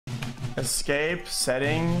Escape,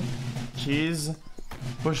 setting, keys,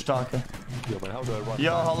 push talker. Yo, man, how do I run?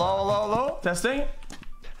 Yo, hello. Testing.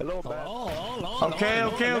 Hello, man.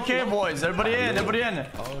 Okay, boys. Everybody in.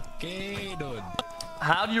 Okay, dude.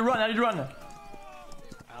 How do you run?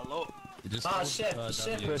 Hello. Shift.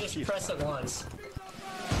 Just press it once.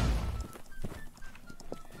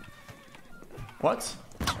 What?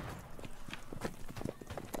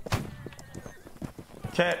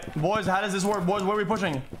 Okay, boys, how does this work? Boys, where are we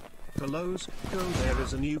pushing? Fellows, there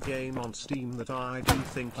is a new game on Steam that I do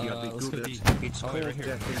think you'd be good at. It's called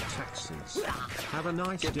Death in Texas. Have a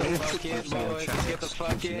nice day. Get the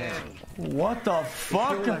fuck in. What the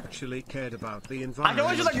fuck? People actually cared about the I environment. can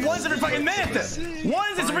always use like once every fucking minute.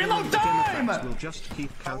 Once it's reload time. We'll just keep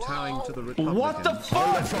kowtowing to the Republicans. What the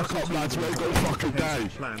fuck? Fuck up, lads. We'll go fucking day.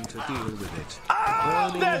 Plan to deal with it.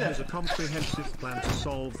 Berlin has a comprehensive plan to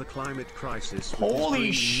solve the climate crisis.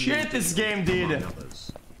 Holy shit, this game did.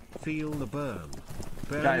 Feel the burn.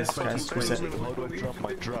 Guys, How do I drop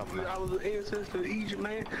my drum? Play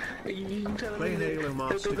Halo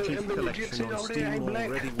Master Chief Collection on Steam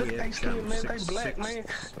already. Weird Champ 66.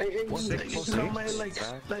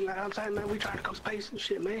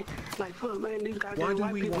 Why do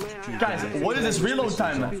we watch you guys? What is this reload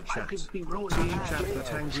time? Team chat that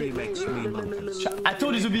angry makes me monkeys. I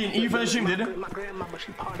told you to be an E for the stream, dude.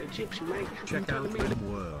 Check out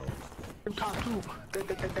Rim World. That's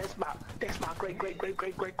my great.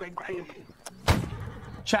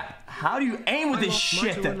 Chat, how do you aim with this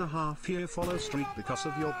shit? My 2.5-year follow streak because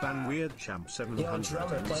of your ban. Weird Champ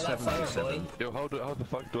 777. Yo, how the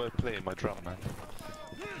fuck do I play my drum, man?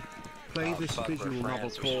 Play this visual novel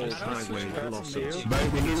called Highway Velocity.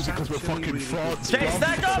 Mate, we're losing because we're fucking France. Okay,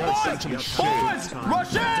 stack up, boys! Boys!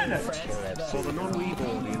 Rush in! For the non-weeb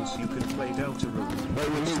audience, you can play Delta Room. Mate,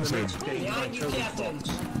 we're losing.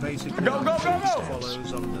 Basically, Go!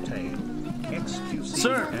 follows on the tail. xQc.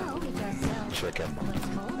 Sir. Check him.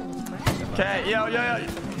 Okay, yo.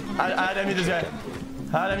 I didn't mute this guy.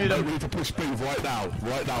 I didn't mute him. We need to push B right now,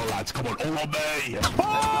 lads. Come on, all on me.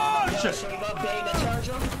 Push!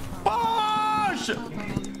 Push!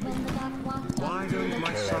 Why don't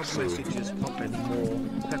my sub messages pop anymore?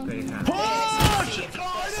 Pepe has. Push!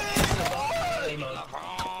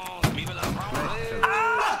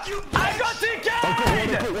 I got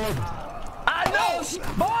TK'd! I know!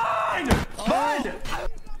 Mine!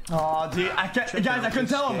 Oh, dude, I can't, guys, I couldn't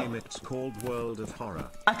tell him. It's called World of Horror.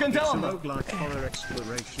 I couldn't tell him. It's a roguelike horror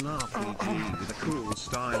exploration RPG with a cool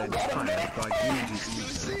style inspired by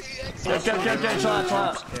Jubilee. Okay, chill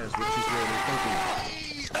out.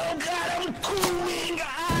 Oh god, I'm cooling!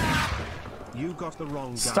 You got the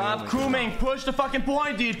wrong guy. Stop crewing. Push the fucking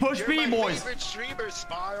point, dude. Push B, boys.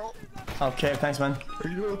 Okay, thanks, man. Are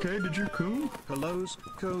you okay? Did you coo? Hello's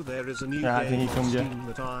Co. There is a new I think game he on coomed, Steam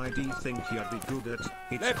that I do think you'd be good at.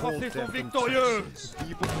 It's called Death in Texas.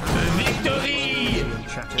 Victory!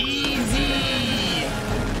 Easy!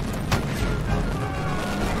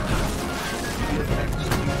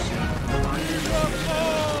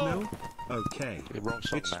 No? Okay.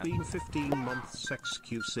 It's been 15 months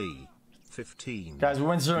xQc. 15. Guys, we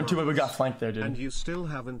went 0-2, but we got flanked there, dude. And you still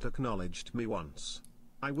haven't acknowledged me once.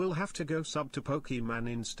 I will have to go sub to Pokemon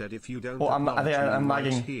instead if you don't. I think I'm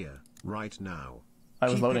lagging here right now. I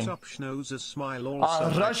was loading. Keep it up, Schnoz, a smile also.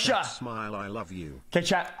 Russia! Smile, I love you. Okay,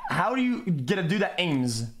 chat. How do you get a dude that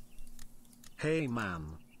aims? Hey,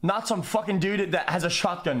 man. Not some fucking dude that has a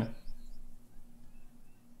shotgun.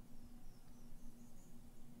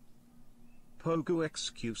 Pogo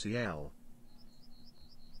xQcOW.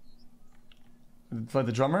 For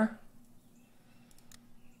the drummer?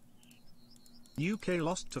 UK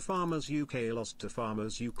lost to farmers, UK lost to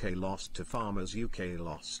farmers, UK lost to farmers, UK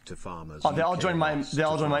lost to farmers. Oh, they all joined my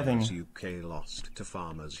thing. UK lost to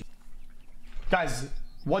farmers. Guys,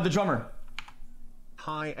 what the drummer?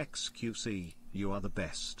 Hi xQc, you are the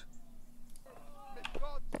best.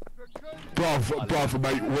 Bravo,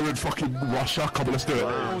 mate, we're in fucking Russia. Come on, let's do it.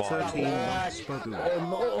 13 months,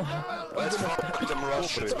 Let's fuck them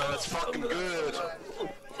Russians, man. It's fucking good.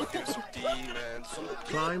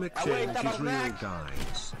 Climate change is real,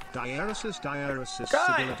 guys. Dialysis,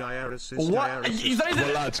 Guy! dialysis, What?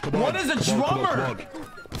 Well, lads, come on. What is a drummer?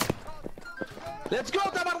 Let's go,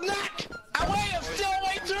 Tabarnak! Away, I'm still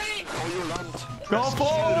away 3! Go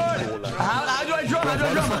forward! How do I drum? How do I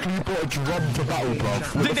drum? You got a drum for battle, bro.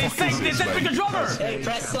 Did they say pick a drummer? Hey,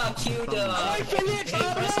 press up Q to... Hey, Félix,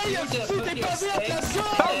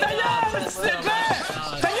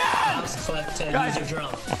 Guys,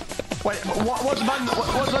 wait, what's the button?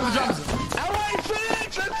 What's the drums? Away,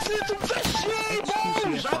 Félix! Let's see some fish!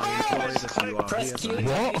 you are Press here. Q to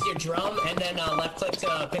use your drum, and then left click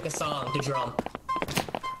to pick a song to drum.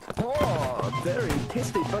 Oh, very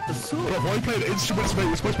tasty, but the soup. Bro, why are you playing instruments, mate?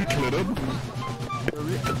 You're supposed to be killing them.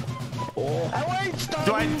 Oh, Can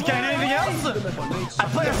I do anything else? I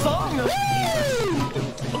play a song.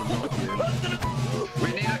 We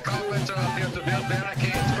need a carpenter up here to build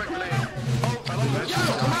barricades quickly. Yo,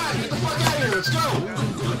 come on, get the fuck out of here, let's go!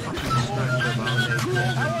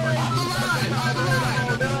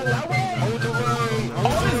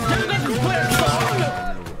 All this goodness is play a song.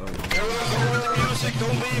 Music,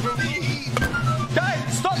 don't leave me. Guys,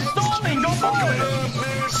 stop stalling, don't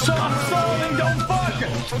fuck. Stop stalling, don't fuck.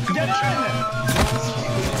 Get in.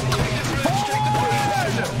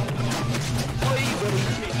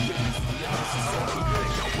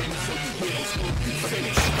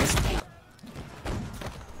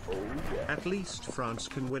 At least France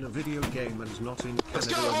can win a video game and not in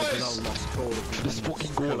Canada where Miguel lost all of this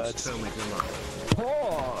fucking goal, lads.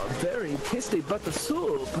 Oh, very tasty, but the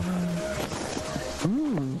soup.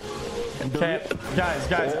 Okay,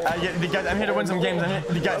 guys, I'm here to win some games.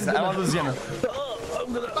 Guys, I want to lose again.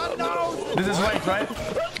 This is right?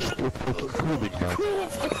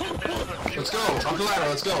 Let's go, up the ladder,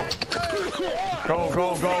 let's go. Go.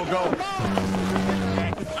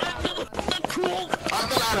 Up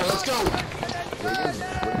the ladder, let's go.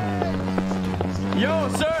 Yo,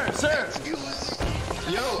 sir.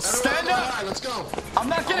 Yo, Stand everyone, up. line, let's go. I'm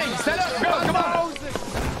not kidding. Stand up. Go, come on.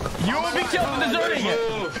 You will be killed for deserting it.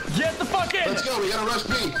 Get the fuck in. Let's go, we gotta rush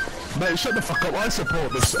B. Mate, shut the fuck up. I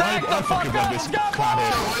support this. Stack the I fucking fuck run up, this let's go, clan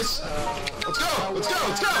here. Boys. Let's go.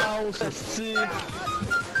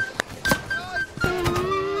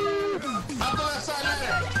 Up the left side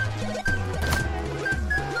ladder.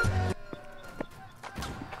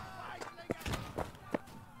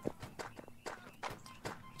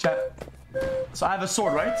 Chat. So I have a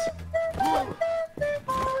sword, right?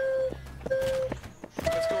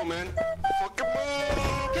 Let's go, man. Fucking move.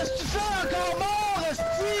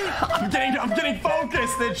 I'm getting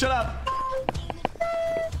focused, dude. Shut up.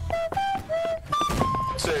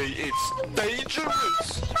 Say it's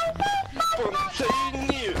dangerous.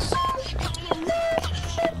 Spontaneous.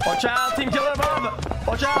 Watch out, team killer above.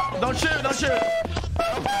 Watch out. Don't shoot.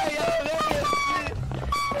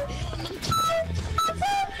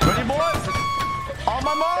 Ready, boys? On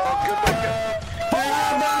my mark.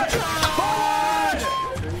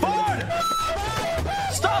 Forward.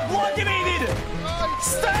 Stop blocking me, dude.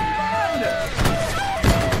 Stand.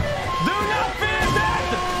 Do not fear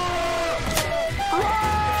death.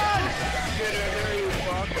 Run.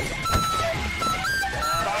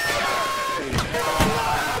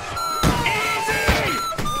 Easy.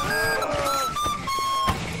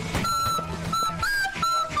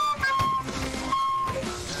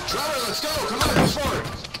 Trevor, let's go. Come on, go forward.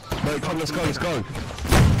 Mate, come, let's go. Go!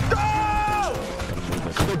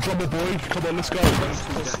 Come on, drummer boy. Come on, let's go.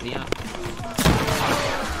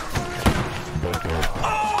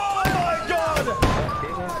 Oh my god!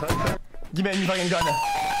 Give me a new fucking gun.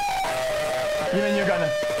 Give me a new gun.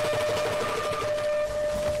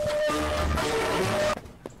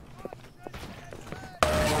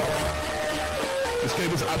 This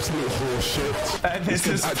game is absolute horse shit. This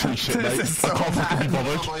game's is actually shit, this mate. is so I can't fucking be bad.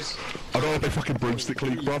 bothered. I don't want to play fucking broomstick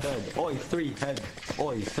league, bruv. Oi, 3 head.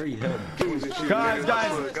 Oi, 3 head. Guys,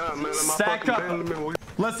 stack up.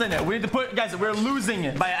 Listen, we need to put, guys, we're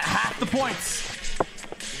losing by half the points.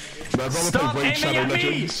 Man, I'd rather Stop play Raid aiming Shadow at me.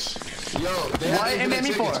 Legends. Yo, Why aim at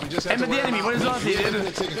me for? Aim at the enemy. What is wrong with you, dude?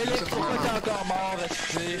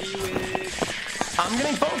 I'm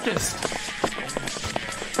getting focused.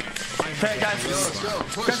 Okay, guys.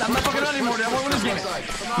 Guys, I'm not fucking running anymore, dude. I want to win this game.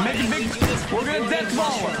 Make it big. We're gonna death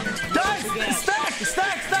ball. Guys, stack.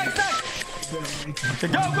 Okay,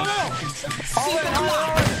 go. All in.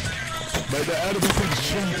 Mate, the enemy thing's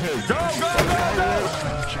cheating. Go.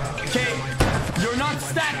 Okay, you're not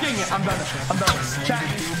stacking. I'm done. Chat,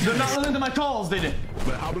 they're not listening to my calls, dude. Mate,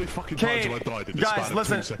 how many fucking times Okay, have I died in this guys, span of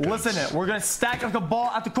 2 seconds? listen. We're gonna stack like a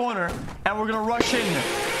ball at the corner, and we're gonna rush in.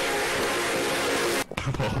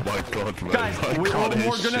 Oh my god, man. Guys, I can't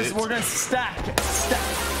hear shit. we're gonna stack.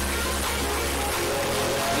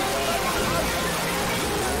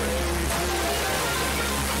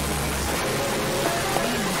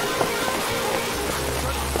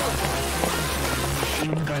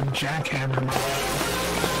 Machine gun jackhammer.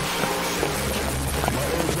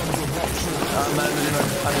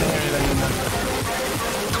 I can't hear anything, man.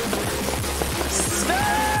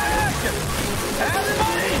 Stack!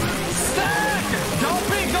 Everybody! Stack! Don't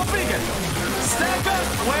peek! Stack up!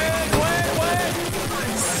 Wait!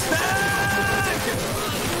 Stack!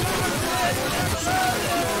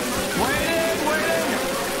 Wait!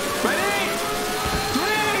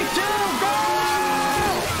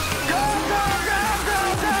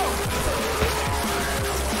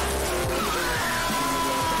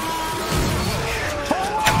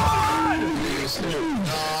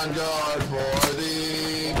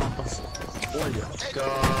 God,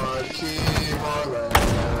 Timberland.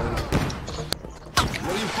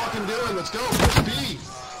 What are you fucking doing? Let's go. Push B.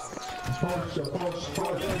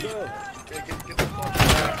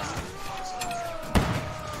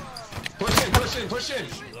 Push in.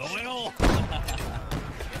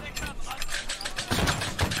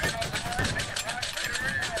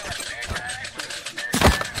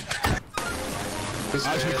 I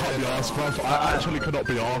actually can't be arsed, bro. I actually cannot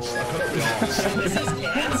be arsed. I cannot be arsed. This is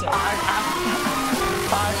cancer. I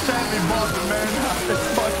can't be bothered, man. It's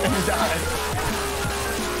fucking died.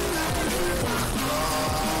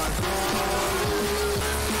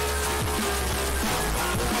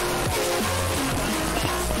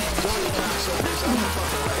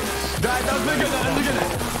 Guys, look at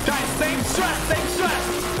that. Guys, same stress.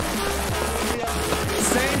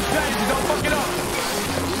 Same strategy, don't fuck it up.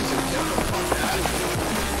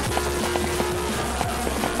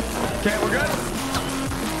 Okay, we're good?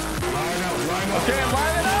 Line up. Okay,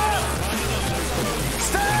 line it up!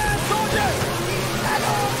 Stand, soldier!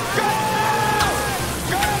 Go!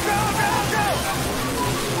 Go!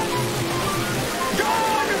 Go,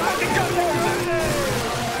 you fucking go!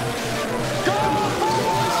 Go!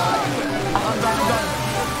 I'm done.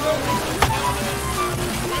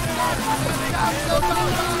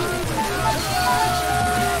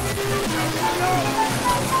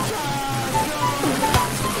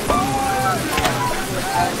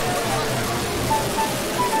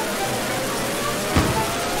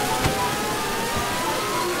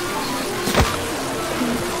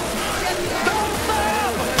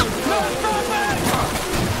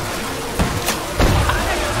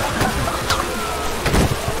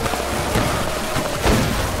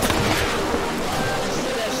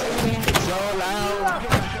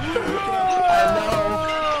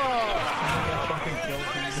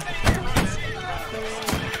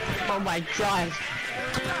 Oh my god.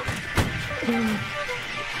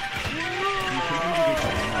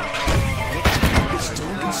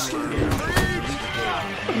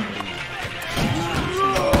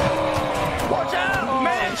 Watch out!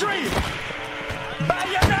 Man tree!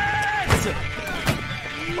 Bayonets!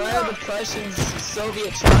 Why are the Prussians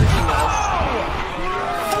Soviet charging us?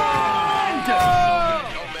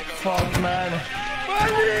 Fuck, man.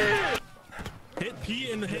 Hit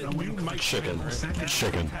P and hit Mike. Chicken.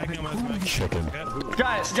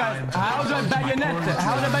 Guys, how do I bayonet?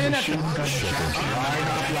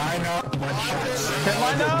 Line up. Okay,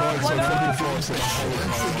 line up.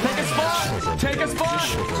 Take a spot.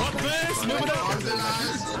 Fuck this! Move it up!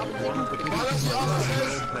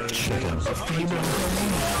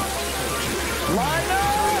 Line up.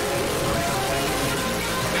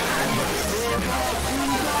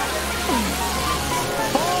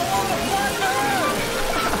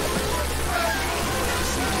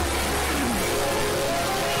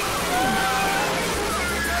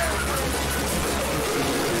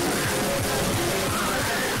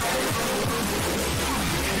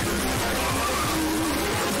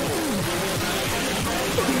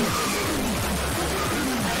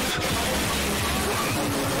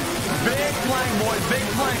 Big plank, boys, big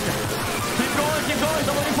plank. Keep going,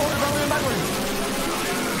 don't looking forward, don't looking backwards.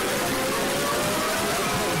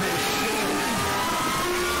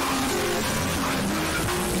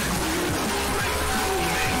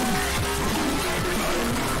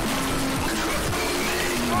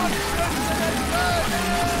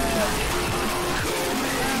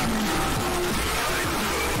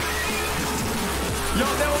 Yo,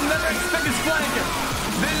 they will never expect this flank.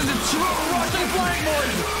 This is a true Russian flank,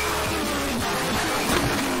 boys.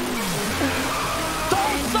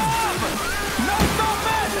 Don't stop! No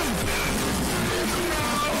stopping!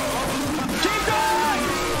 Keep going!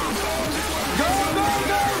 Go!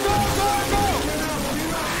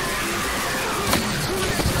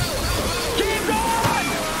 Keep going!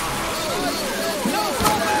 No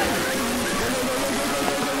stopping!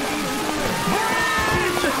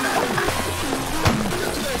 Breach!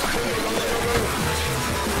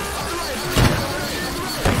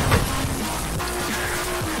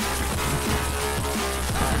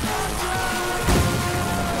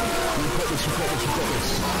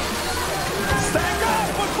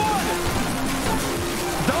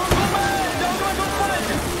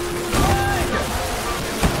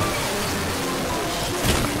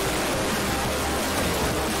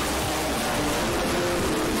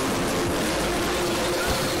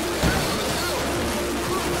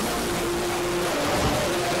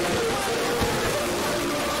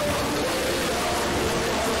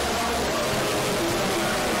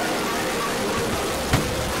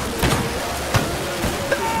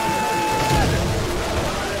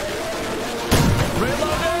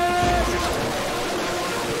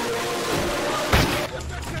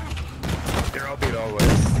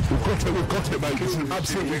 We've got it, mate. This is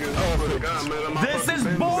absolutely perfect. This is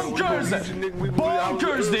bonkers!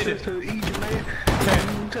 Bonkers, dude!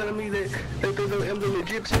 Telling me that they think I'm the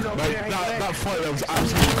legit shit over Mate, there. that fight there was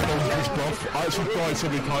absolutely bonkers, bruv. I actually cried so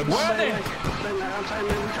many times. Where are they?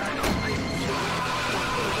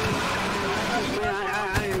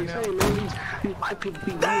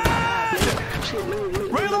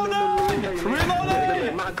 Reloading!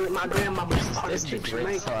 Reloading! My grandmama was part of chips, man.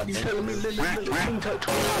 You telling me little Man to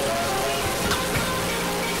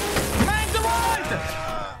right!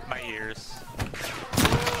 My ears.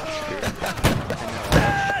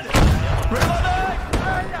 Dead! Reloading!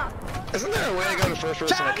 Isn't there a way to go to first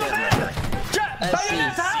person? I can't remember.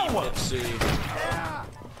 Bayonet out!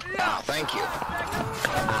 Ah, thank you.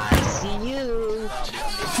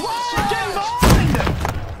 Fucking bind!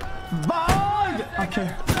 Bind! Okay.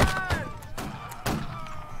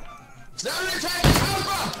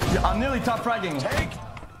 Yeah, I'm nearly top fragging.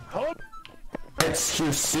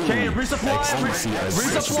 xQc. Okay, resupply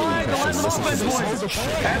the lines of offense, boys.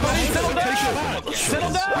 Everybody settle down!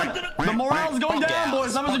 Settle down! The morale's going down,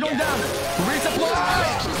 boys. Numbers are going down. Resupply!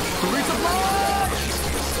 Resupply!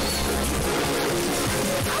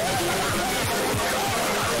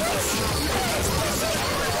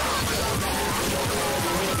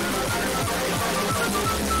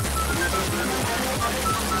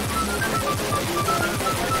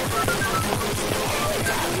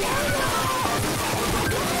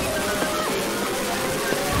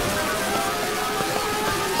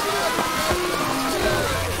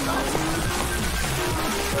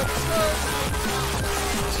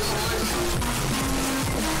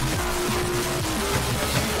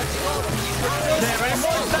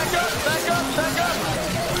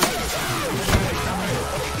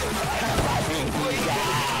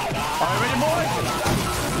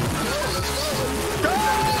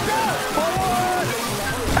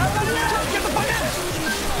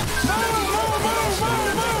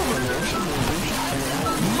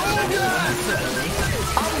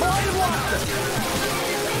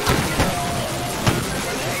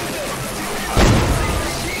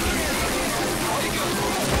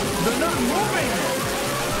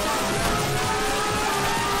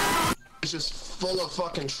 It's just full of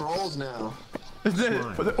fucking trolls now.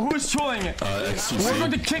 Who is trolling it? We're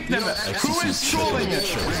going to kick them. Who is trolling it?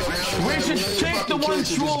 We should kick the one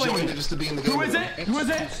trolling it. Who is it? Who is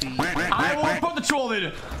it? I will report the troll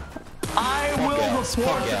leader. I will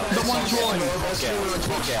report the one trolling it.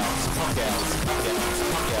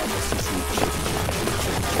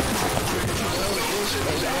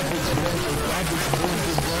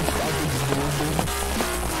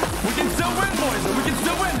 We can still win, boys. We can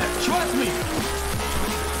still win. Trust me.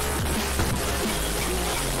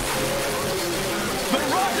 The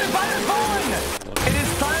Russian fight is falling! It is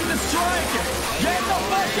time to strike! Get the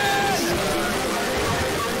fuck in!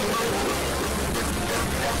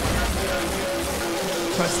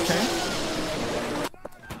 Press K.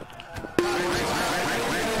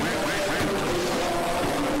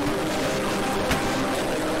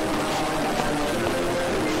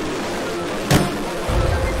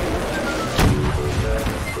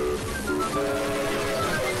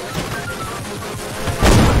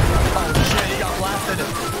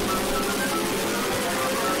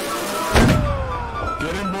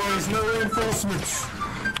 Get in, boys. No reinforcements.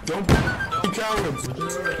 Don't be cowards.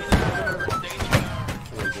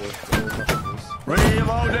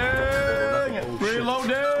 Reloading!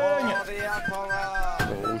 Reloading!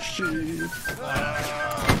 Oh shit.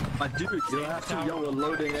 My dude, you don't have to yell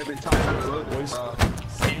loading every time you load, boys.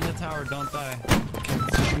 Stay in the tower, don't die.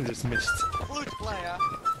 Position dismissed. Flute player,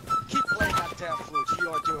 keep playing that damn flute. You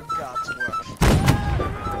are doing God's work.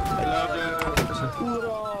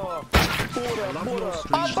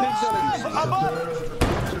 Above!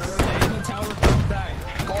 Stay in the tower, don't die.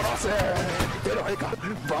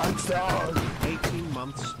 18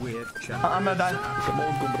 months with chat. I'm not done. Come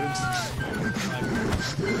on, comrades.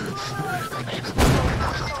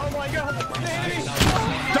 Oh my god!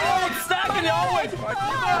 Don't stack in the hallway!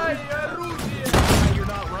 You're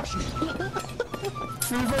not rushing.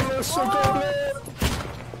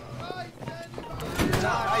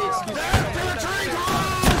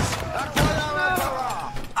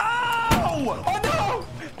 Ow! Oh no!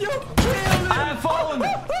 You killed him! I have fallen!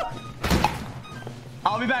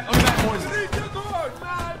 I'll be back, boys.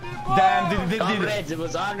 Damn,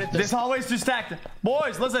 this hallway's too stacked.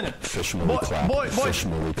 Boys, listen. Boys, I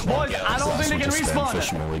don't think they can respawn.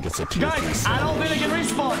 Guys, I don't think they can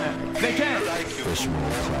respawn. They can't. Push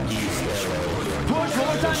one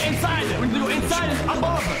more time inside. We can do inside and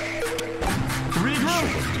above. Regroup.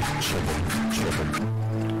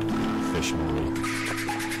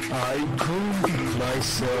 I prove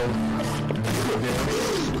myself.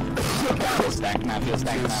 Feel stacked now, feel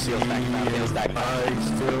stacked now, feel stacked now, feel stacked now. I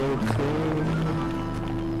still could.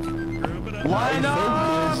 Line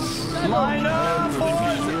up! Line up,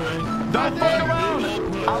 boys! Don't fuck around!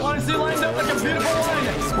 I want to see lined up like a beautiful line,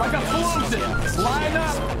 like a flute! Line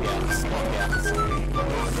up!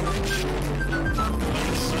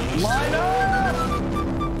 Line up!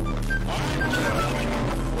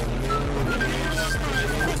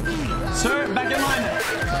 Sir, back in line.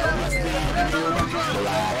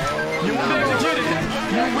 You will be executed.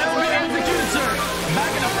 You will be executed, sir.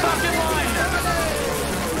 Back in the fucking line.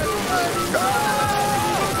 Go!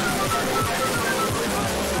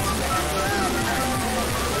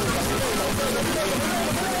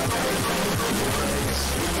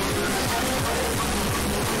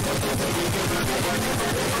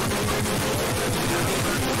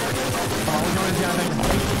 Oh, we're going down there.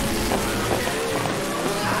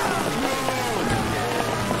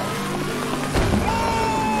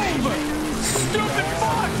 Stupid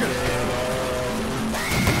fuck!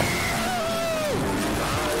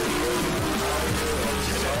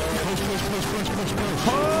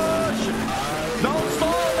 Push! Don't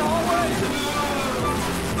stall in the hallway!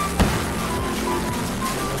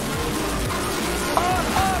 Up!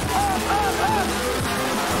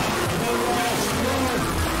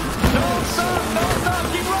 Don't stop!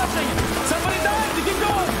 Keep rushing! Somebody died! Keep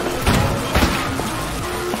going!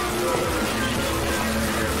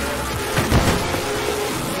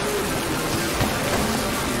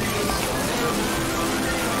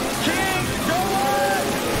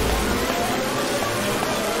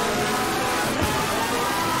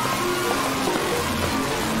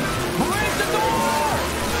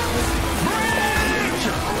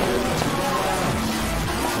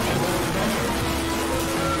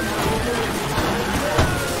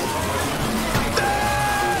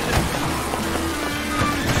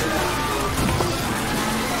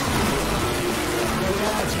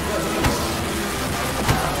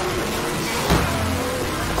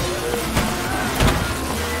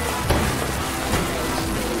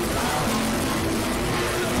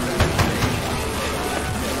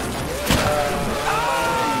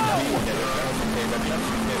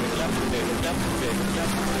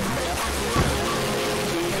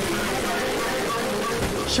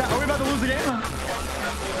 Chat, are we about to lose the game?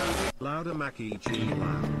 Louder, Mackie G,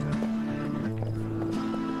 louder.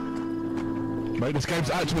 Mate, this game's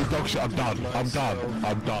actually dog shit. I'm done. I'm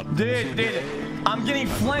done. Dude, I'm getting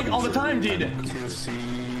flanked all the time, dude.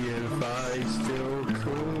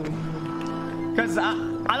 Cause I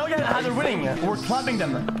don't get how they're winning. We're clapping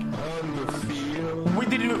them.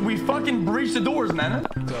 We fucking breached the doors, man.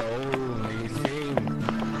 The only thing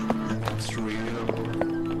that's real.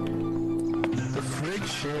 The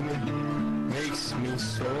friction makes me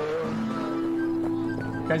sore.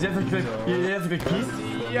 Guys, you have to click keys.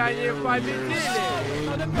 Я не победили!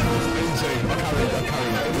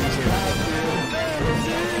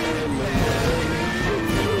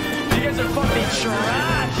 You guys are fucking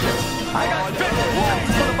trash! I got 5th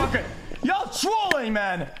place, motherfucker! Y'all trolling,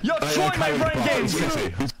 man! Y'all trolling my brain games!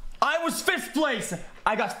 I was 5th place!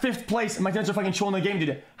 I got 5th place, my teammates are fucking trolling the game,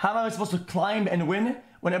 dude. How am I supposed to climb and win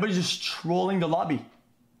when everybody's just trolling the lobby?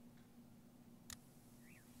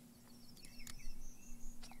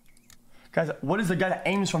 Guys, what is the guy that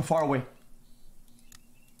aims from far away?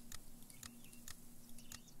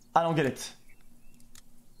 I don't get it.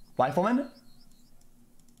 Rifleman?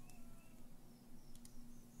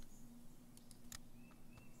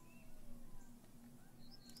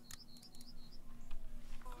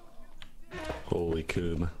 Holy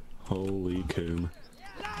coom. Holy coom.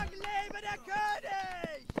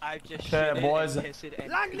 Okay, boys.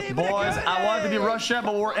 Boys, I wanted to be Russia,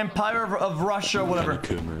 but we're Empire of Russia, whatever. Any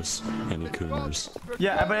coomers. Any coomers.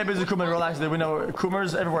 Yeah, everybody's a Coomer, relax. We know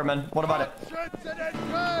Coomers everywhere, man. What about it?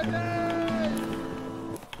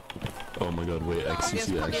 Oh my god, wait,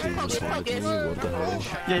 xQc actually responded to me? What the hell?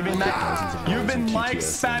 Yeah, you've been mic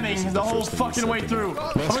spamming the whole fucking way through.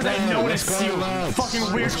 Of course I noticed you,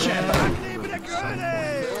 fucking weird champ.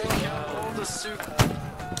 Is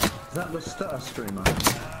that the stutter streamer?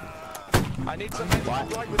 I need some men to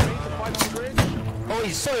fight with me to fight on bridge. Oh,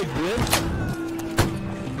 he's so good.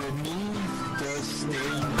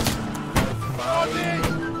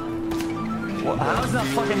 Well, how's that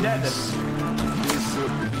fucking dead?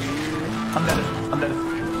 I'm dead. I'm dead.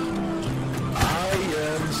 I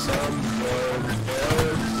am someone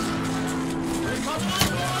else.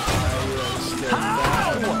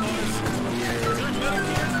 How?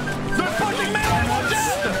 They're fucking melee, watch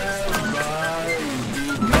out!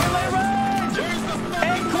 Melee rage!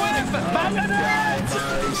 Equip! Bayonet!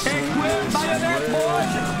 Equip bayonet,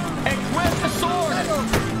 boys! Equip the sword!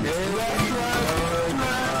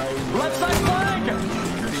 Left side flank!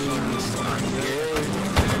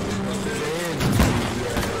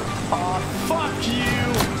 Oh, fuck you!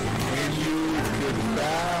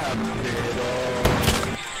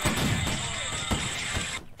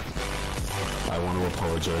 I want to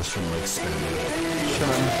apologize for like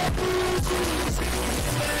spamming.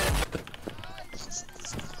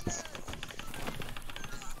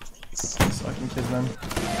 Fucking kids, man.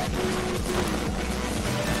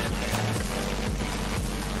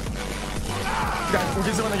 Guys, we'll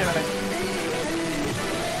get someone again, I think.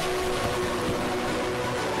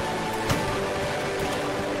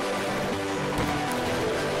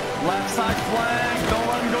 Left side flank. Don't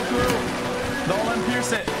let him go through. Don't let him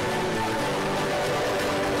pierce it.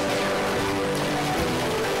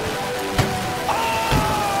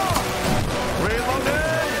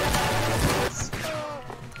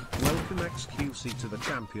 Welcome xQc to the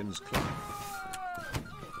Champions Club.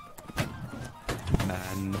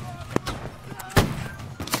 Man.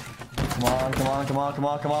 Come on, come on, come on, come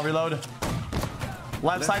on, come on, reload.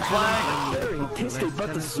 Left side flank.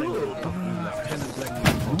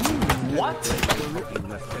 What?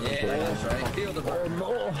 Yeah, that's right. Feel the ball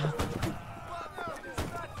more.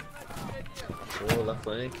 Oh, left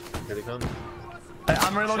flank. Here they come. Hey,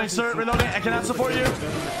 I'm reloading, sir. Reloading. I cannot support you.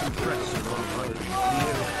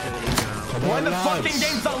 Why the fucking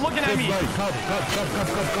game's not looking at me?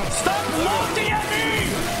 Stop looking at me!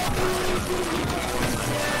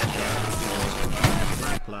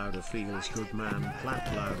 Clap louder, feels good, man.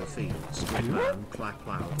 Clap louder, feels good, man. Clap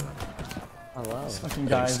louder. Oh wow. Fucking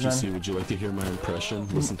guys, XQc, man. would you like to hear my impression?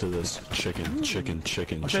 Listen to this. Chicken, chicken,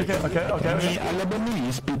 chicken, Okay, chicken. okay.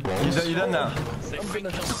 Lebanese people. You done now? They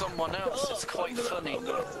think you're someone else. It's quite funny.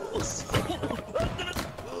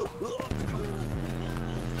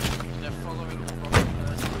 They're following the wrong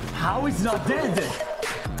person. How is he not dead?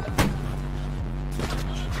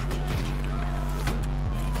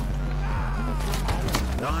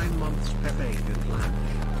 Nine months Pepe good land.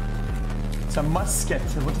 It's a musket.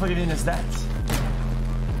 What the fuck even is that?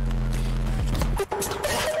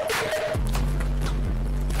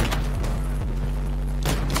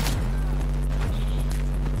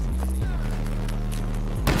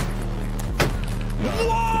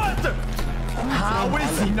 What? How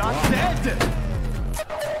is he not dead?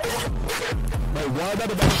 Mate, why did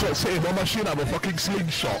that shot say my machine have a fucking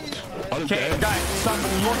slingshot? Okay, guys, stop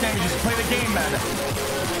looking at me. Just play the game,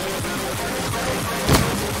 man.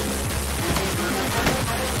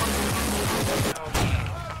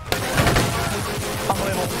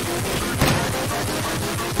 Unbelievable.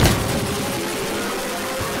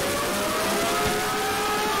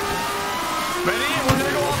 Ready? We're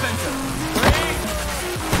gonna go offensive. Ready?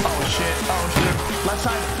 Oh shit. Oh shit. Left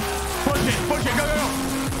side. Push it. Push it. Go, go, go.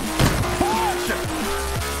 Push!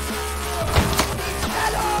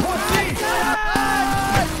 Push it!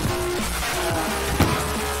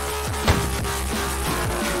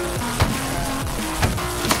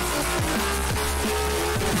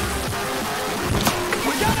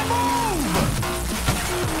 We gotta move!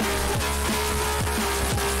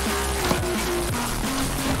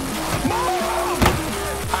 Move!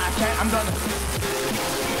 I can't. I'm done.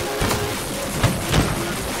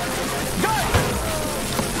 Guys!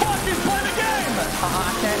 Fucking play the game!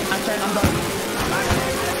 I can't. I'm done.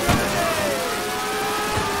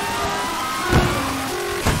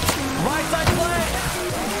 Right side play!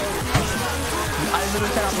 I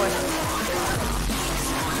literally cannot play.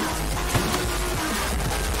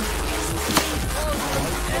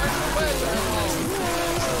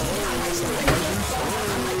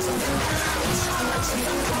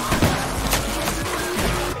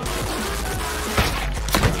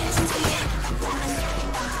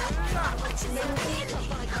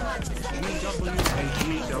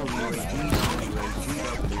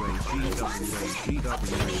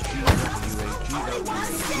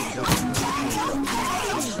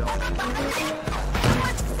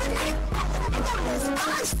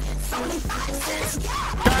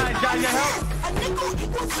 Guys, get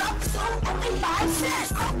help!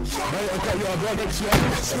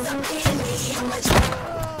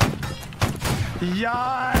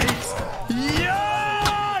 Yikes!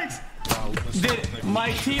 Yikes!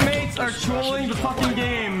 My teammates are trolling the fucking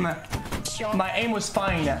game. My aim was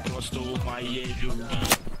fine. Yeah,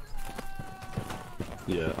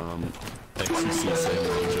 XQc saying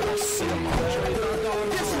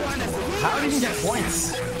How did he get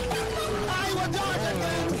points?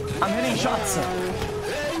 I'm hitting shots. You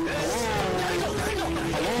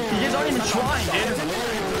guys aren't even trying, dude.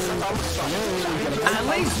 At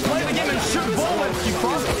least play the game and shoot bullets, you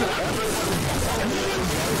fuck.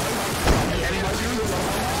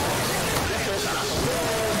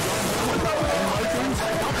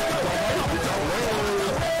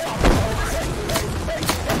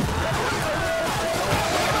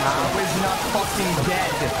 How is not fucking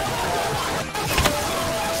dead?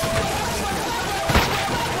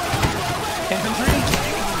 Infantry?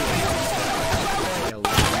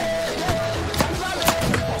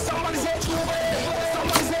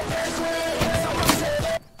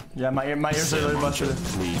 Yeah, my ears are really busted.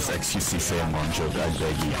 Please, xQc, say a mom joke. I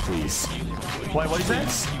beg you, please. Wait, what do you say?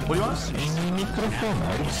 What do you want?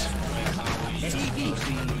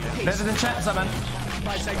 This is in chat, what's up, man?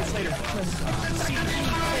 5 seconds later.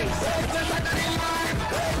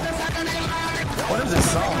 What is this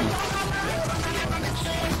song?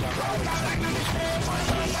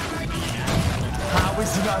 How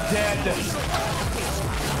is he not dead?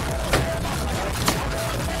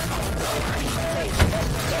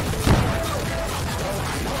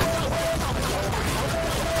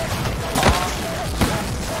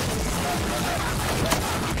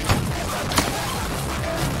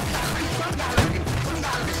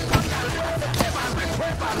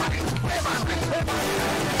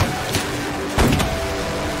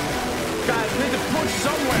 Guys, we need to push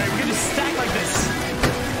somewhere. We can just stack like this.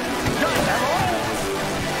 Guys, hello?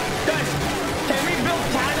 Guys, can we build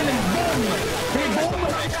cannon and boom? Hey, boom!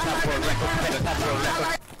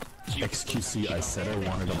 xQc, I said I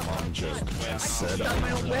wanted a mom joke. I said I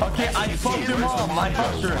wanted a Okay, I fucked your mom. I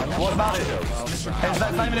fucked her. What about it? Hey,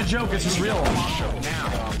 that's not even a joke. It's just real.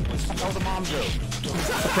 Tell the mom joke.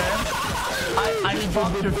 Okay? I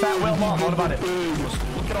fucked your fat whale mom. What about it?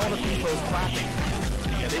 Look at all the people clapping.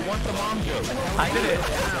 They want the mom joke. I did it.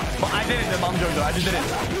 Well, I did the mom joke though. I just did it.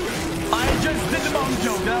 I just did the mom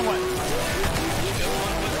joke. Now what?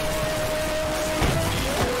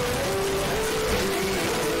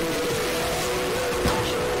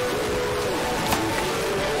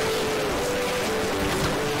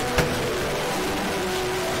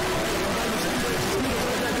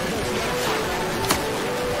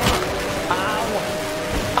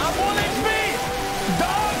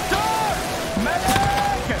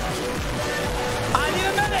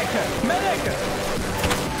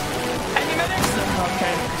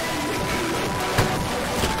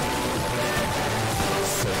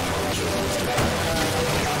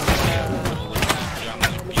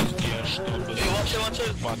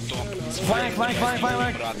 Flank. Right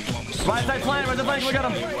side flank, look at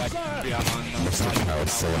him. Mr. Cow,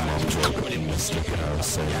 say a mom joke. Mr. Cow,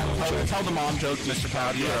 say a mom joke. Tell the mom joke, Mr.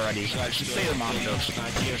 Cow. You're already. Say the mom joke.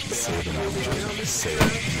 Say the mom joke. Say it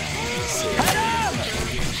now. Say it.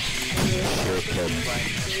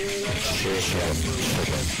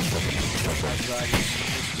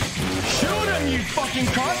 Shoot him, you fucking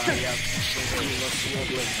cunt!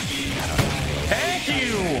 Thank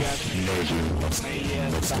you!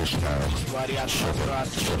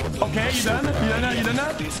 Okay, you done? You done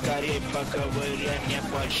that?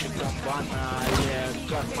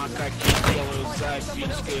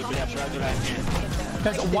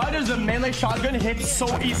 Guys, why does the melee shotgun hit so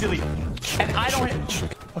easily? And I don't hit...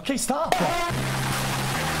 Okay, stop!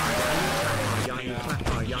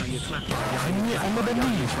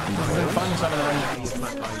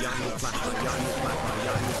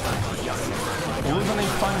 We'll lose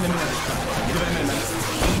something fun in a minute. Give it a minute.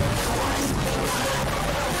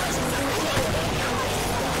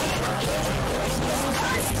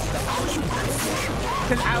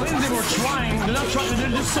 Because at least they were trying. They're not trying. They're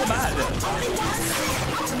just so bad.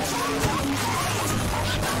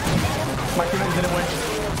 My teammates didn't win.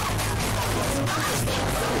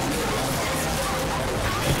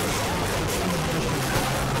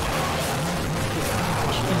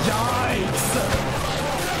 Yikes!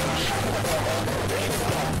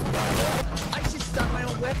 I should start my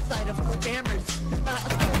own website of scammers.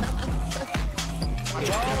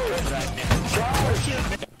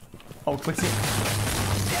 Oh, click it.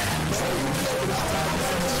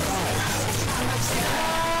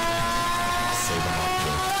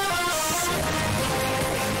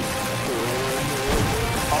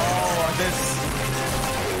 Oh, this.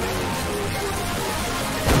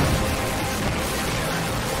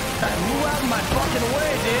 Move out of my fucking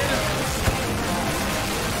way, dude.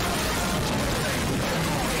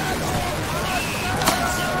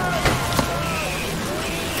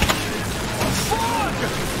 Fuck!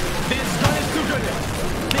 This gun is too good.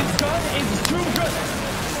 This gun is too good.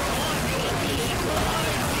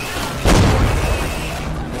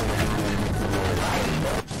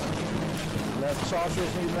 Left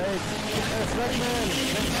charges we made.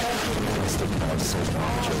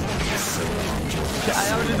 Okay,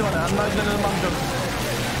 I already done it. I'm not gonna do the mom joke.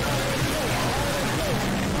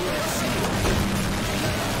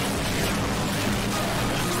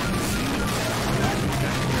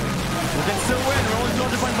 We can still win. We're only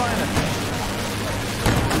 200.5.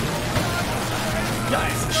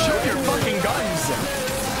 Guys, shoot your fucking guns.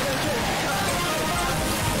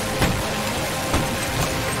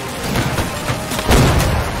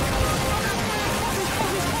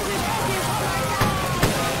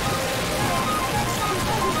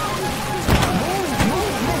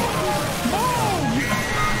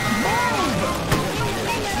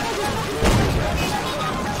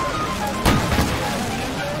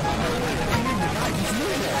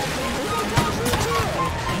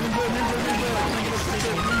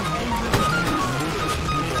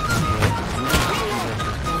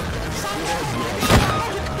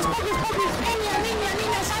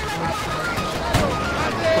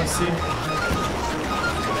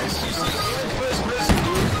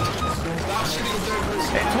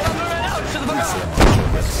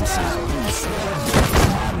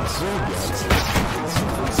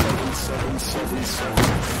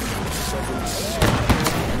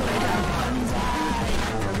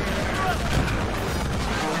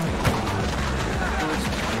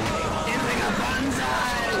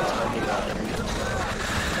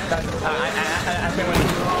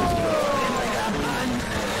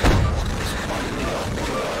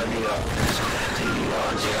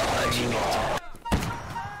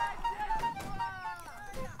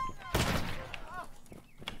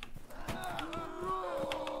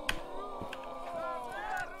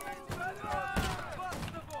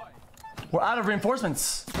 We're out of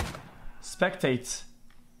reinforcements. Spectate.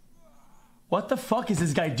 What the fuck is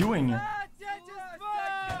this guy doing?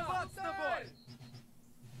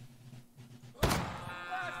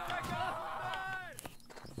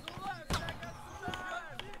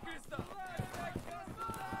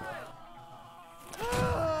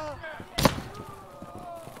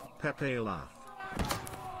 Pepe laugh.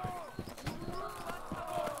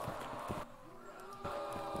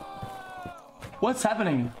 What's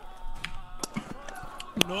happening?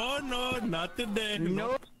 No, no, not today.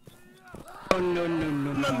 No. No, no, no,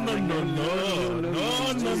 no, no, no, no, no,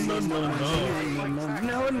 no, no, no, no,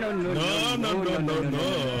 No, no, no, no, no, no, no,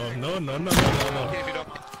 no, no, no, no.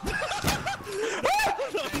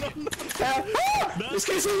 This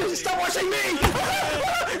case is stop watching me!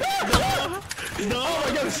 No!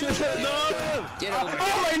 Oh my god! No! Get over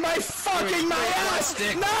oh my fucking my ass!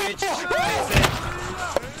 Stick, No!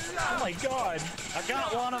 Oh my god! I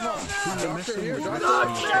got one of them! Doctor here, doctor!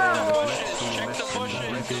 Check the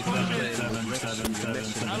bushes!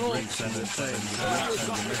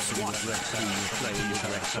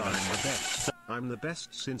 I'm the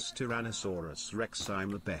best since Tyrannosaurus Rex.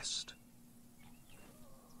 I'm the best.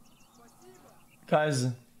 Guys,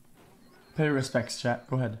 pay your respects, chat.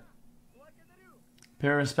 Go ahead. Pay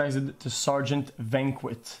your respects to Sergeant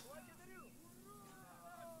Vanquit.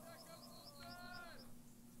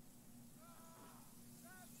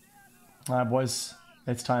 Alright, boys.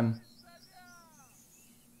 It's time.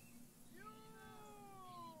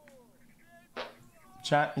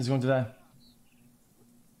 Chat, he's going to die.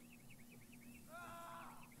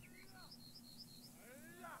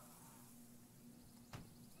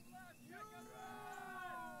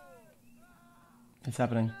 It's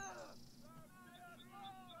happening.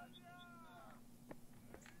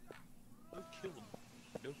 Don't kill him.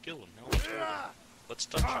 Don't kill him. No, let's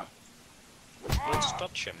touch him. Let's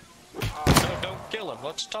touch him. No, don't kill him.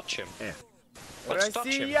 Let's touch him. Let's touch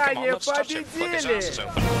him. Come on, let's touch him. Look, his ass is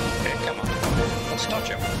open. Okay, come on. Let's touch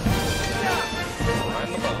him. Right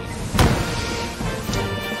in the bone.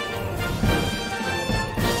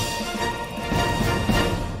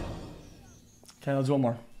 Okay, let's do one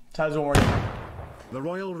more. Let's do one more. The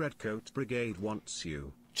Royal Redcoat Brigade wants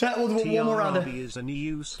you. Chat, we'll do one more round. TRRB is an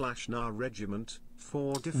EU/NAR regiment,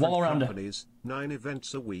 4 different companies, 9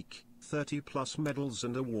 events a week, 30+ medals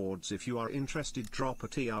and awards. If you are interested, drop a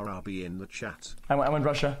TRRB in the chat. I went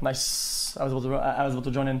Russia. Nice. I was able to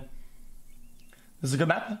join in. This is a good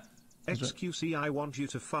map. xQc, I want you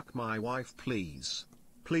to fuck my wife, please.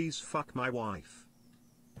 Please fuck my wife.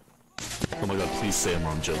 Oh my god, please say a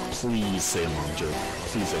mom joke. Please say a mom joke.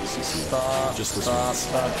 Please, xQc. Stop. Just this Stop. once.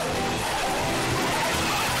 Stop.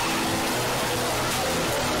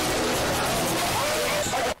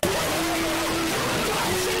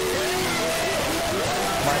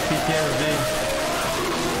 My PTSD.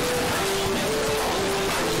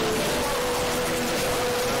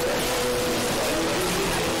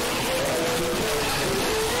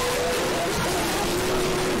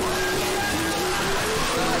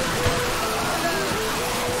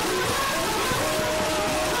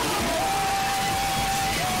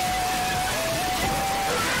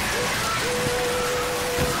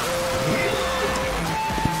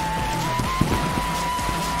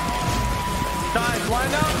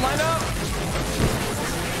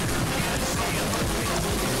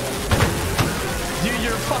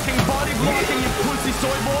 body blocking, you pussy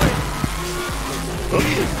soy boy.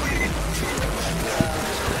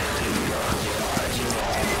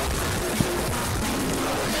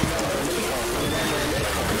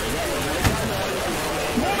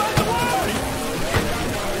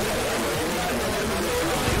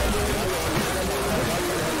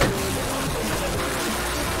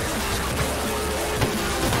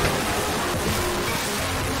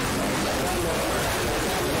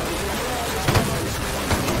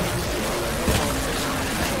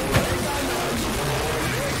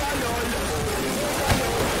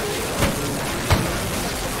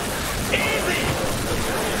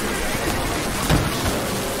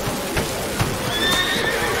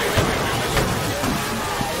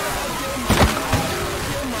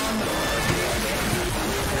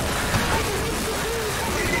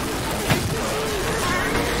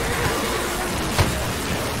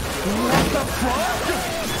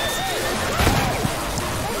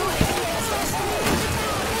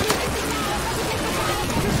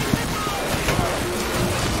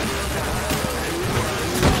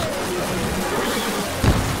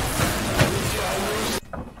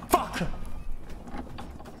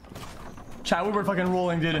 Chat, we were fucking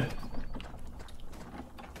rolling, dude.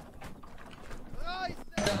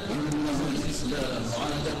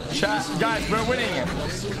 Chat, guys, we're winning.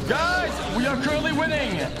 Guys, we are currently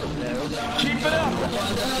winning. Keep it up.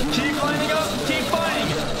 Keep lining up. Keep fighting.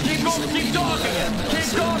 Keep going. Keep talking.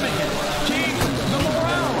 Keep coming. Keep the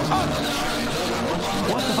morale up.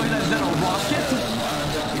 What the fuck is that? Is that a rocket?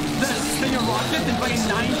 Is that a Stinger rocket in fucking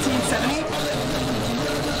 1970?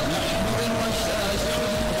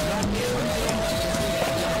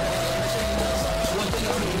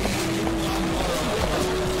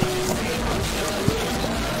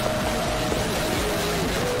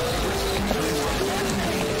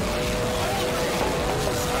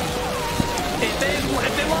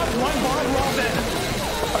 If they lost one bar, we're all dead.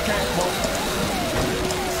 Okay, well.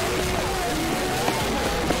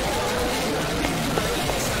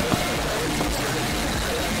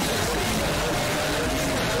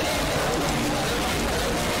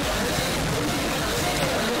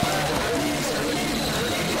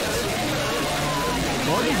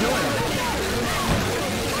 What are you doing?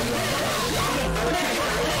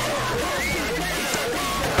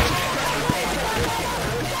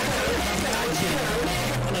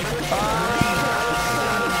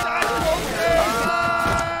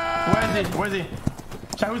 Where is he?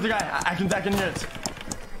 Chat, who's the guy? I can hear it.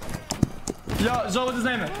 Yo, Zo, what's his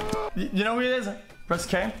name? You know who he is? Press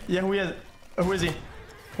K? Yeah, who he is? Who is he?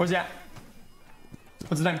 Where's he at?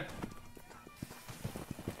 What's his name?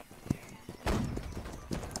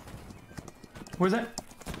 Who is it?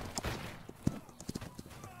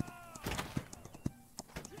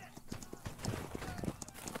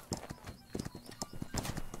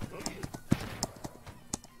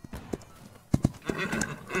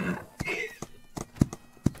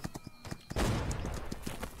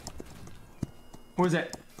 Who is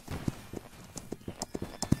it?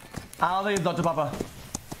 I'll leave Dr. Papa.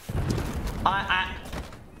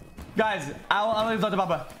 Guys, I'll leave Dr.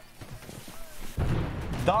 Papa.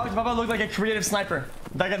 Dr. Papa looked like a creative sniper.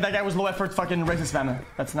 That guy was low effort fucking racist spammer.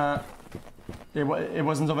 That's not... It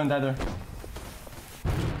wasn't Zovent either.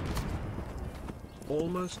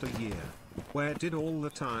 Almost a year. Where did all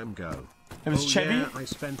the time go? It was Chevy? Yeah, I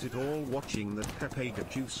spent it all watching that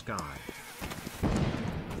Pepega Sky.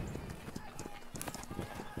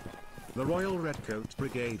 The Royal Redcoat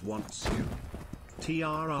Brigade wants you.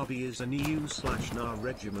 TRRB is an EU/NAR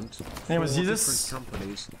regiment. It was 4 Jesus. different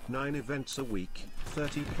companies, 9 events a week,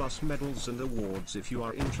 30+ medals and awards. If you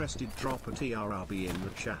are interested, drop a TRRB in the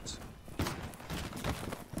chat.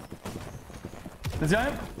 This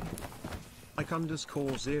guy?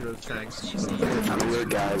 Ike_0 tags. Kinda weird,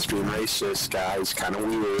 guys. Being racist, guys. Kinda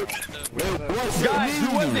weird. Guys,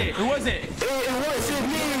 who was it? Who was it? It wasn't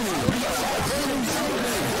me!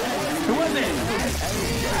 Who was it?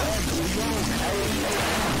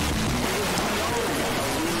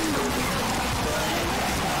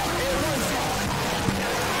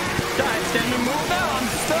 Guys, can you move now? I'm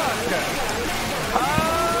stuck.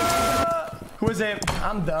 Who is it?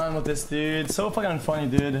 I'm done with this, dude. So fucking funny,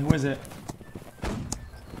 dude. Who is it?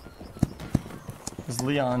 It's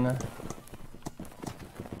Leon.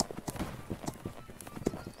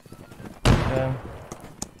 Yeah.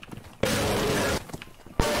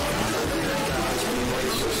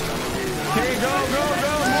 Okay, go, move!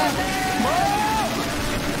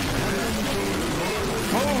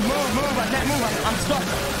 Move! I can't move, I'm stuck.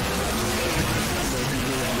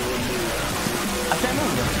 I can't move.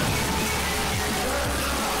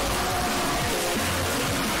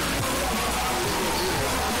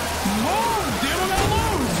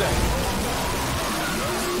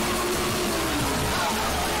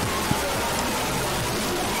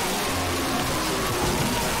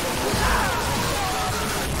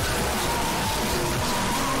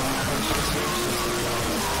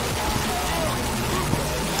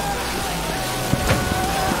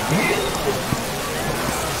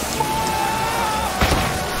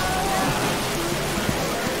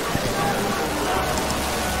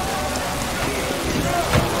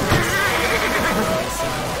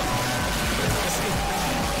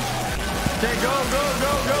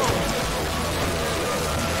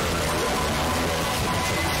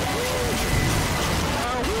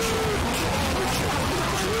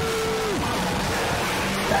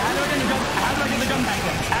 scumbag.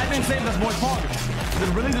 Admin saved us, boys. Pog.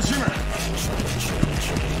 They're really the streamer.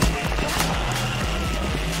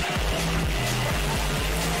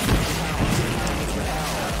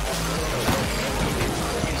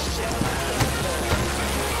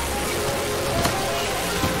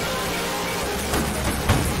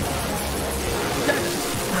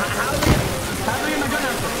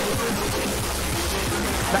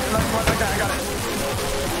 I got it.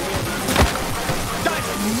 Guys,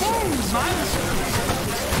 move, man!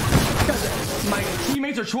 My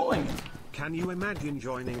teammates are trolling. Can you imagine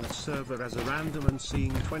joining the server as a random and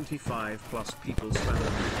seeing 25 plus people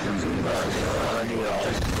spamming?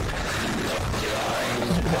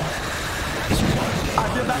 I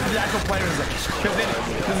feel bad for the actual players, because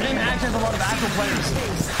this game actually has a lot of actual players.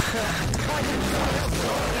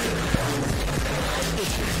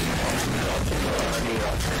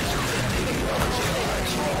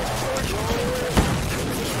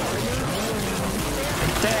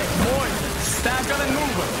 Dang, boys, stack on and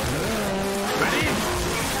move. Ready?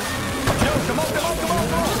 Yo, come on, come on, come on,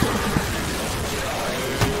 come on.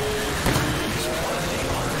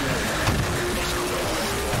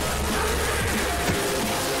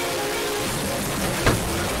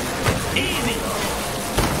 Easy.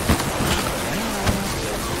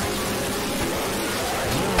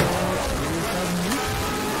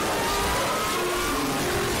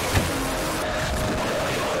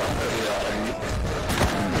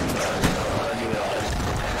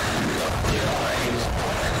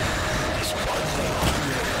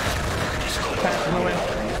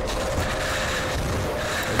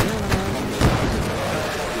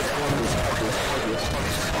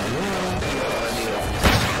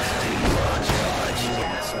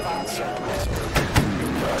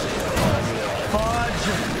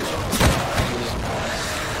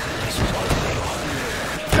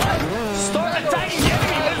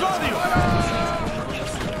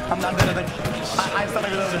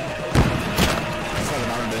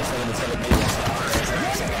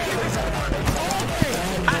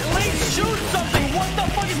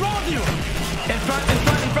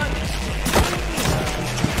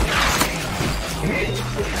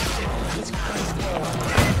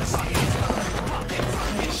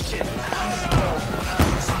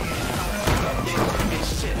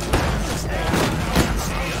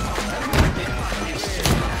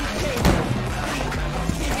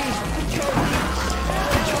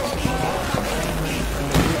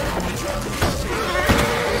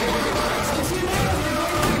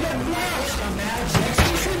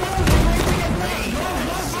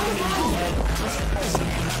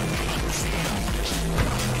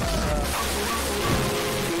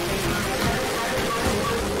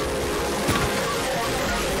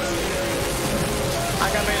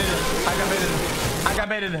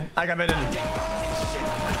 I got baited.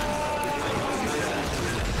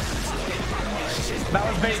 That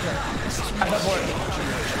was bait. I got bored.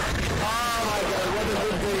 Oh my god, what a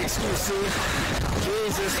good day, xQc.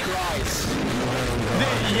 Jesus Christ.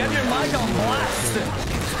 Dude, you have your mic on blast.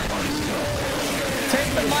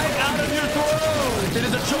 Take the mic out of your throat. It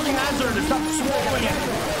is a choking hazard. Stop swallowing it.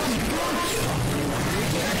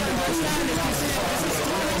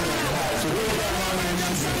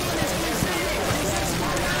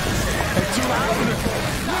 It's too loud.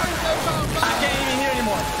 I can't even hear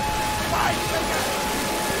anymore.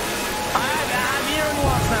 I have hearing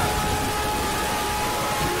loss now.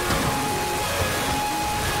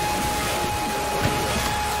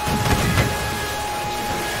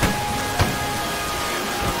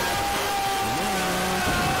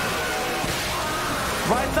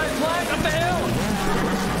 Right side flag up the hill.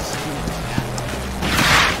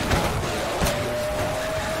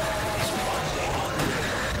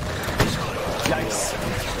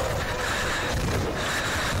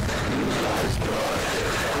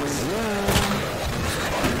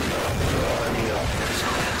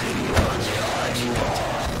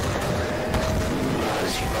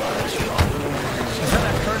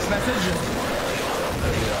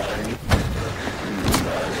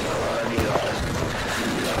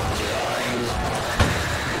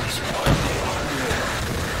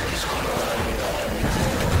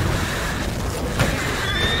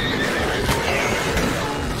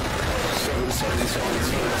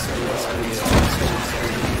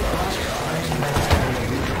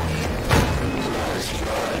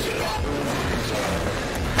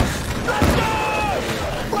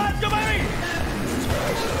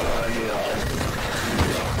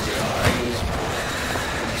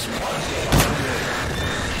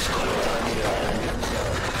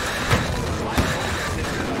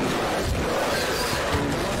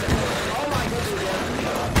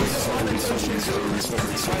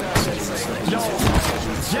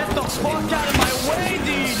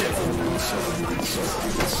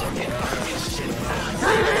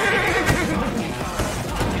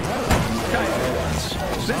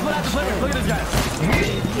 look at this guy.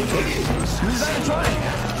 He's not even trying.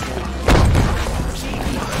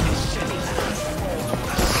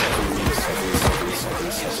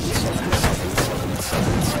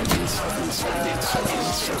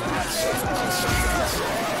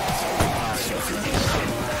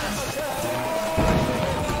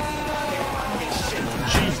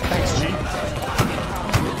 G, thanks, G.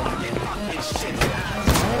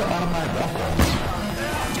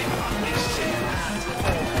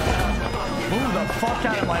 Move the fuck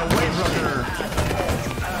out of my way, brother.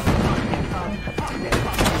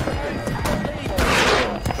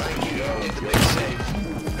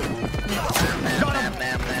 Got him.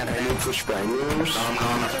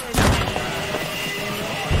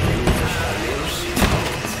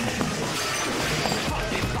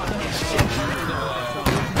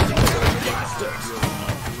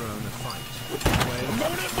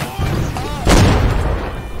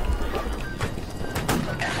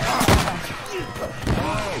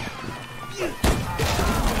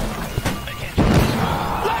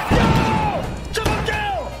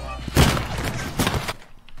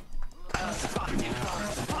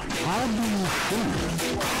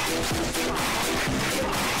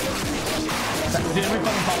 Did we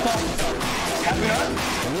fucking pop up? Have we not?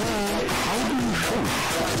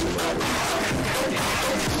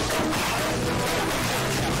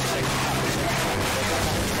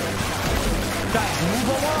 Guys, move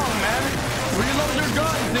along, man. Reload your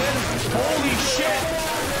guns, dude. Holy shit.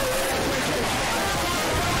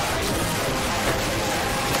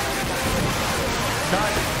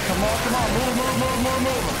 Guys, come on.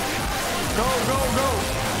 Move. Go.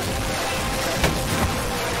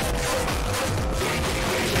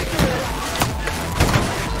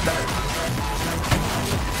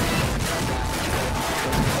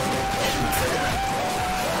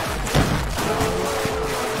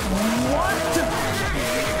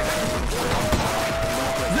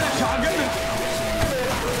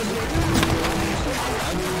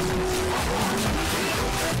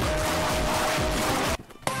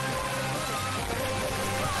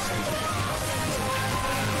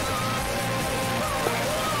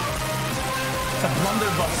 It's a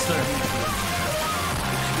blunderbuster.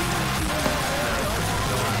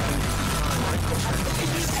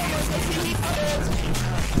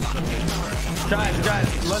 Guys,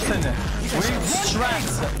 listen. We need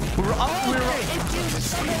strength. We're up.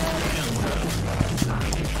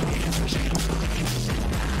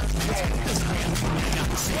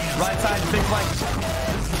 Right side, big flank.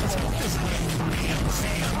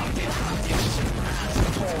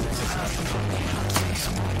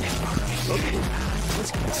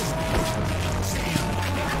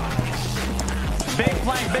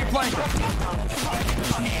 Big flank.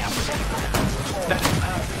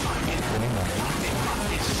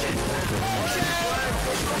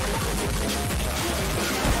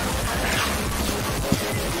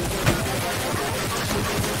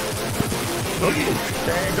 Okay,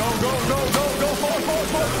 go,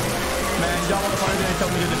 forward. Man, y'all motherfuckers gonna tell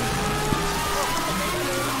me to do this.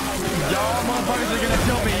 Y'all motherfuckers are gonna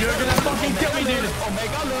kill me. You're gonna fucking kill me, dude.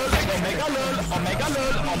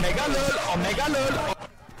 Omega lol.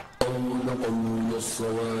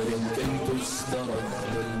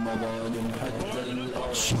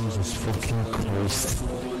 Jesus fucking Christ.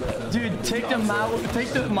 Dude, take the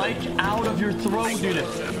mic out of your throat, dude.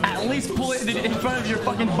 At least pull it in front of your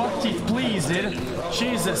fucking butt teeth, please, dude.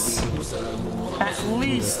 Jesus. At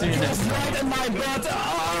least, dude. And my brother.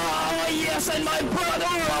 Oh, yes, and my brother.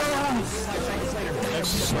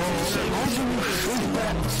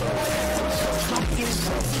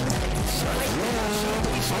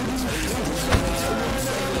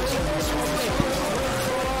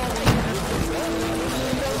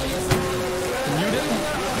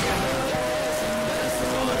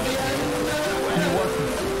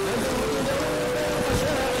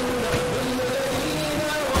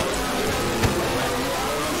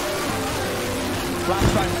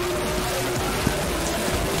 Last try.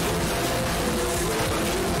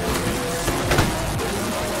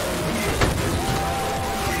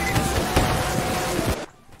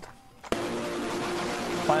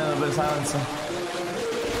 Find a little bit of silence.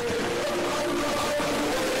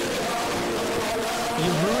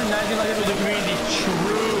 You ruined 1900 with the community.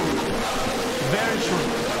 True. Very true.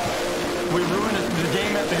 We ruined the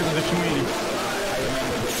game because of the community.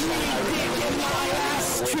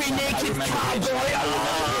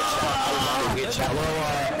 Hello,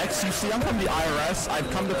 xQc, I'm from the IRS. I've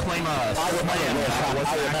come to claim a plan that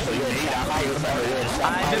wasn't actually made after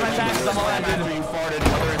I did my taxes, I'm all I did. being farted,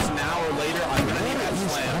 whether it's now or later, I'm gonna need that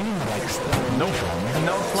plan.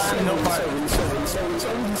 No plan, no part.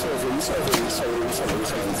 Push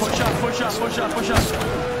up, push up, push up, push up.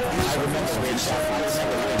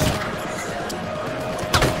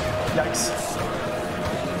 Yikes.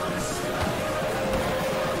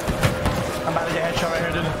 I'm about to get headshot right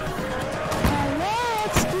here, dude.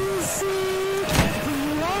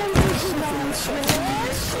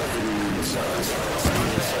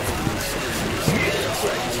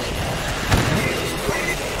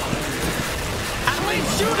 Athlete,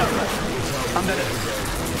 shoot him! I'm dead.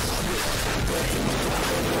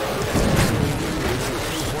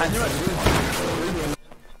 I knew it.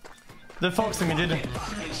 They're focusing me, dude.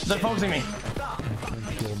 They're focusing me.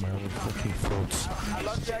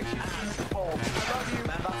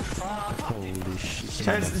 Holy shit.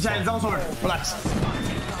 Chance, don't sword. Relax.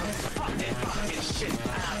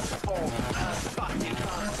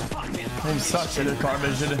 I'm such a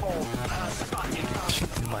garbage, dude.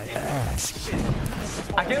 My ass.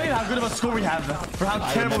 I can't believe how good of a score we have for how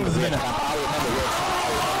terrible it's been.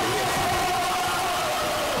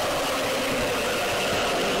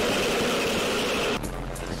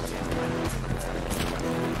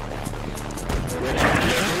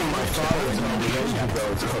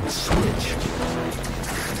 It's called the Switch.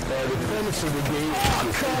 The premise of the game.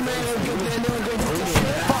 Come on,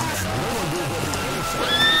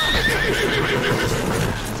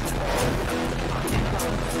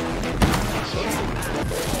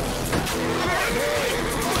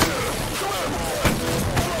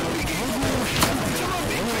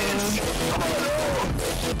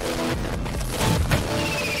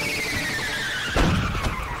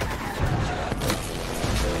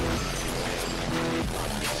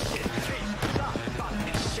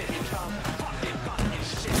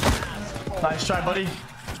 Nice try, buddy.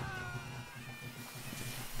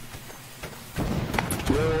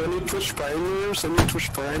 No, I need push primers. I need push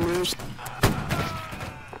primers.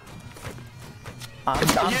 I'm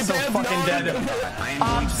so fucking dead.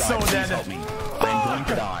 I'm so dead. I'm going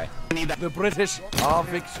to die. The British are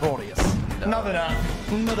victorious. No, they're not.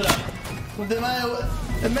 No, they're not.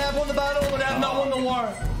 They may have won the battle, but they have not won the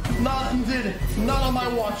war. Not indeed. Not on my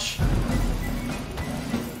watch.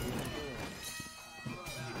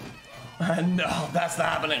 No, that's not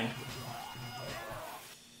happening.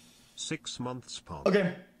 6 months past.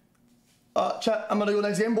 Okay. Chat, I'm gonna go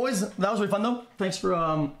next game, boys. That was really fun though. Thanks for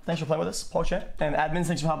playing with us, Paul chat. And admins,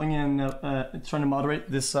 thanks for hopping in, trying to moderate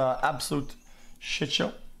this absolute shit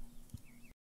show.